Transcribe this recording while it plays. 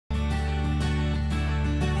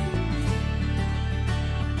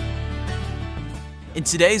In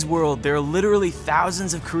today's world, there are literally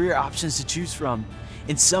thousands of career options to choose from.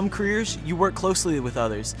 In some careers, you work closely with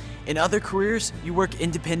others. In other careers, you work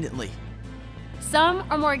independently. Some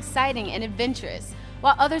are more exciting and adventurous,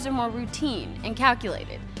 while others are more routine and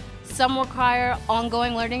calculated. Some require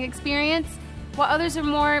ongoing learning experience, while others are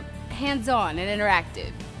more hands-on and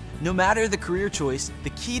interactive. No matter the career choice,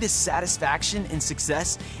 the key to satisfaction and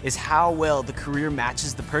success is how well the career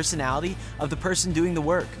matches the personality of the person doing the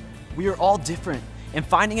work. We are all different, and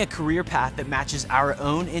finding a career path that matches our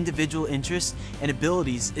own individual interests and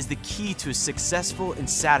abilities is the key to a successful and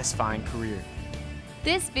satisfying career.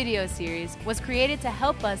 This video series was created to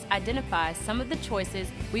help us identify some of the choices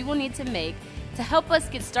we will need to make to help us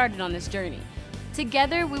get started on this journey.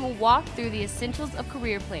 Together, we will walk through the essentials of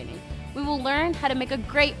career planning. We will learn how to make a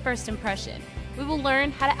great first impression. We will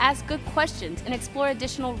learn how to ask good questions and explore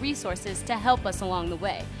additional resources to help us along the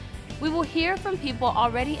way. We will hear from people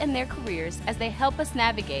already in their careers as they help us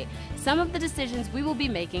navigate some of the decisions we will be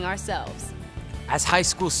making ourselves. As high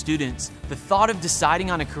school students, the thought of deciding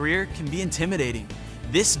on a career can be intimidating.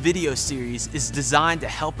 This video series is designed to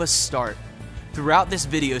help us start. Throughout this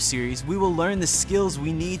video series, we will learn the skills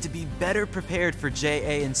we need to be better prepared for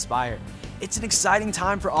JA Inspire. It's an exciting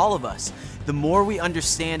time for all of us. The more we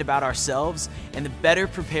understand about ourselves and the better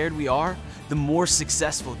prepared we are, the more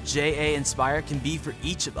successful JA Inspire can be for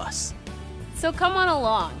each of us. So come on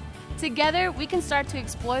along. Together, we can start to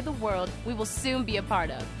explore the world we will soon be a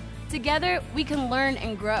part of. Together, we can learn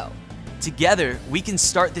and grow. Together, we can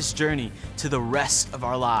start this journey to the rest of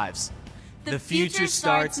our lives. The future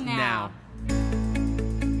starts now.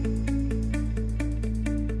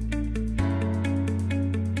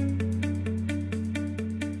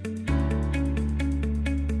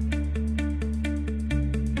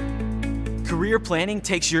 Career planning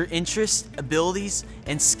takes your interests, abilities,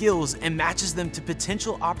 and skills and matches them to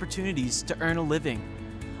potential opportunities to earn a living.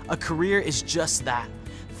 A career is just that,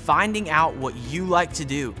 finding out what you like to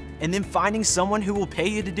do, and then finding someone who will pay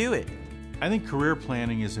you to do it. I think career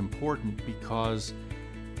planning is important because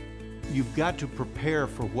you've got to prepare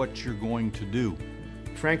for what you're going to do.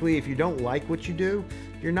 Frankly, if you don't like what you do,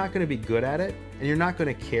 you're not going to be good at it, and you're not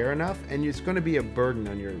going to care enough, and it's going to be a burden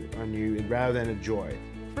on you rather than a joy.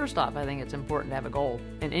 First off, I think it's important to have a goal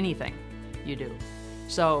in anything you do.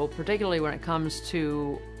 So particularly when it comes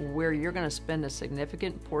to where you're going to spend a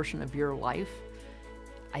significant portion of your life,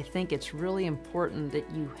 I think it's really important that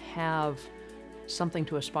you have something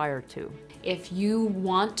to aspire to. If you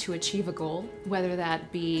want to achieve a goal, whether that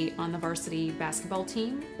be on the varsity basketball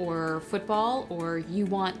team or football, or you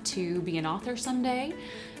want to be an author someday,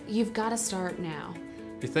 you've got to start now.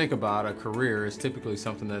 If you think about a career, it's typically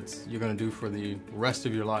something that you're going to do for the rest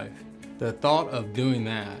of your life. The thought of doing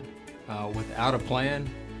that without a plan,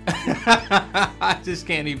 I just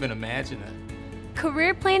can't even imagine it.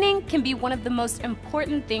 Career planning can be one of the most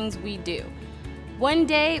important things we do. One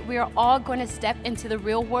day, we are all going to step into the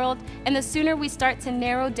real world, and the sooner we start to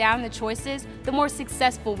narrow down the choices, the more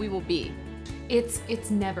successful we will be.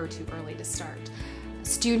 It's never too early to start.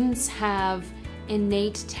 Students have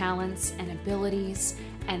innate talents and abilities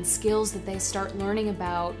and skills that they start learning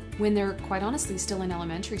about when they're, quite honestly, still in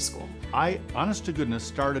elementary school. I, honest to goodness,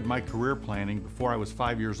 started my career planning before I was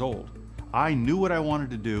 5 years old. I knew what I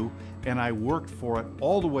wanted to do, and I worked for it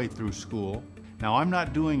all the way through school. Now, I'm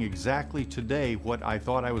not doing exactly today what I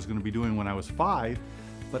thought I was going to be doing when I was 5,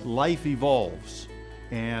 but life evolves.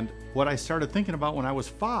 And what I started thinking about when I was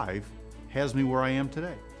 5 has me where I am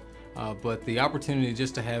today. But the opportunity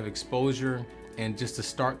just to have exposure and just to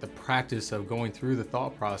start the practice of going through the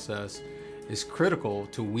thought process is critical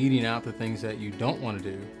to weeding out the things that you don't want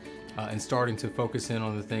to do and starting to focus in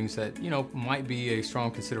on the things that, might be a strong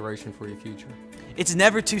consideration for your future. It's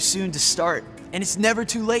never too soon to start, and it's never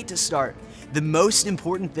too late to start. The most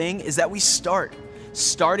important thing is that we start.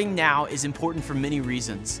 Starting now is important for many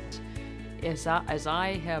reasons. As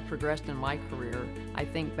I have progressed in my career, I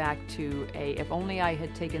think back to if only I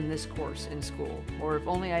had taken this course in school, or if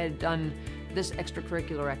only I had done this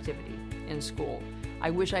extracurricular activity in school. I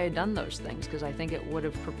wish I had done those things because I think it would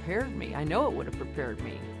have prepared me. I know it would have prepared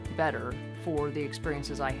me better for the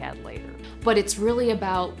experiences I had later. But it's really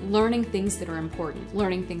about learning things that are important,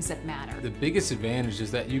 learning things that matter. The biggest advantage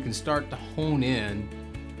is that you can start to hone in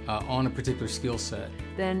on a particular skill set.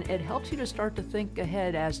 Then it helps you to start to think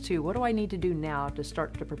ahead as to what do I need to do now to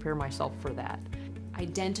start to prepare myself for that.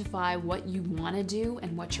 Identify what you want to do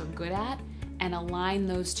and what you're good at, and align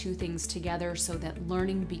those two things together so that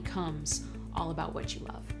learning becomes all about what you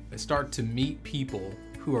love. Start to meet people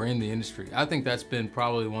who are in the industry. I think that's been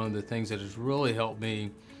probably one of the things that has really helped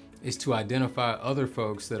me, is to identify other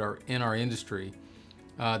folks that are in our industry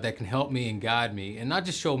that can help me and guide me, and not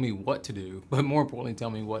just show me what to do, but more importantly, tell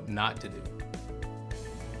me what not to do.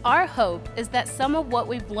 Our hope is that some of what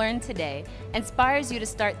we've learned today inspires you to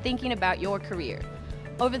start thinking about your career.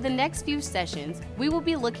 Over the next few sessions, we will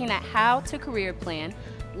be looking at how to career plan,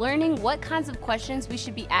 learning what kinds of questions we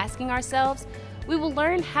should be asking ourselves. We will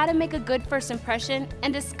learn how to make a good first impression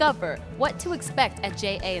and discover what to expect at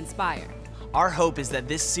JA Inspire. Our hope is that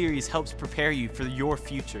this series helps prepare you for your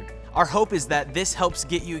future. Our hope is that this helps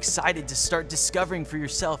get you excited to start discovering for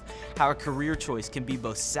yourself how a career choice can be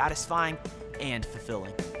both satisfying and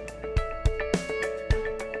fulfilling.